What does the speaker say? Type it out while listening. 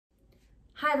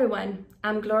Hi everyone,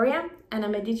 I'm Gloria and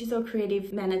I'm a digital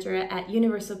creative manager at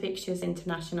Universal Pictures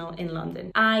International in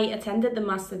London. I attended the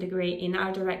master degree in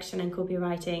art direction and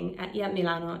copywriting at IED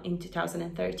Milano in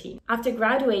 2013. After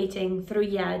graduating through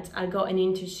IED, I got an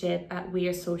internship at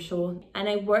We're Social and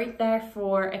I worked there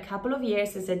for a couple of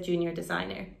years as a junior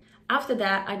designer. After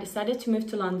that, I decided to move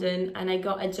to London and I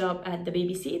got a job at the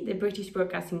BBC, the British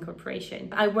Broadcasting Corporation.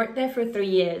 I worked there for 3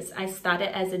 years. I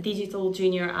started as a digital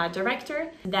junior art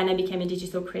director, then I became a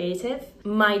digital creative.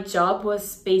 My job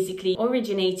was basically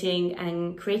originating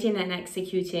and creating and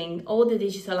executing all the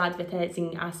digital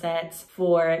advertising assets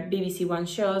for BBC One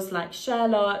shows like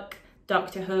Sherlock,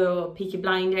 Doctor Who, or Peaky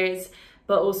Blinders,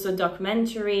 but also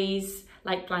documentaries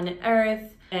like Planet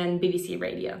Earth and BBC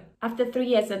Radio. After 3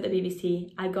 years at the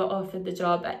BBC, I got offered the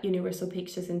job at Universal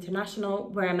Pictures International,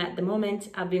 where I'm at the moment.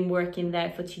 I've been working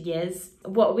there for 2 years.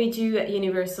 What we do at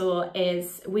Universal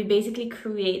is we basically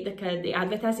create the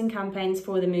advertising campaigns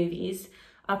for the movies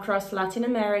across Latin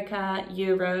America,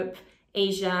 Europe,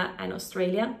 Asia and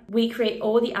Australia. We create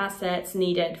all the assets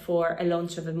needed for a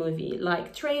launch of a movie,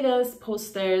 like trailers,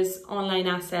 posters, online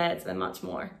assets and much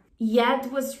more.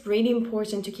 IED was really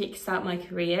important to kickstart my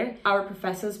career. Our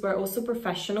professors were also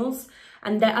professionals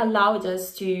and that allowed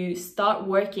us to start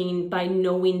working by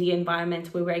knowing the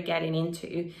environment we were getting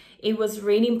into. It was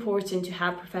really important to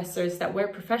have professors that were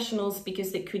professionals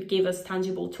because they could give us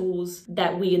tangible tools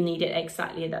that we needed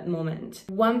exactly at that moment.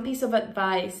 One piece of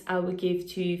advice I would give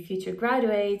to future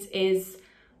graduates is,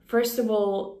 first of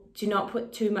all, do not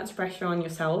put too much pressure on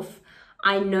yourself.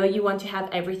 I know you want to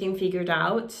have everything figured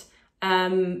out,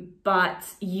 but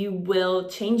you will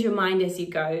change your mind as you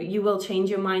go. You will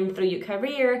change your mind through your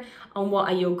career on what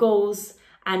are your goals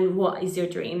and what is your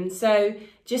dream. So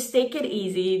just take it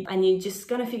easy and you're just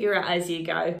gonna figure it out as you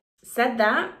go. Said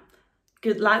that,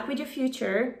 good luck with your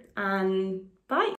future and bye.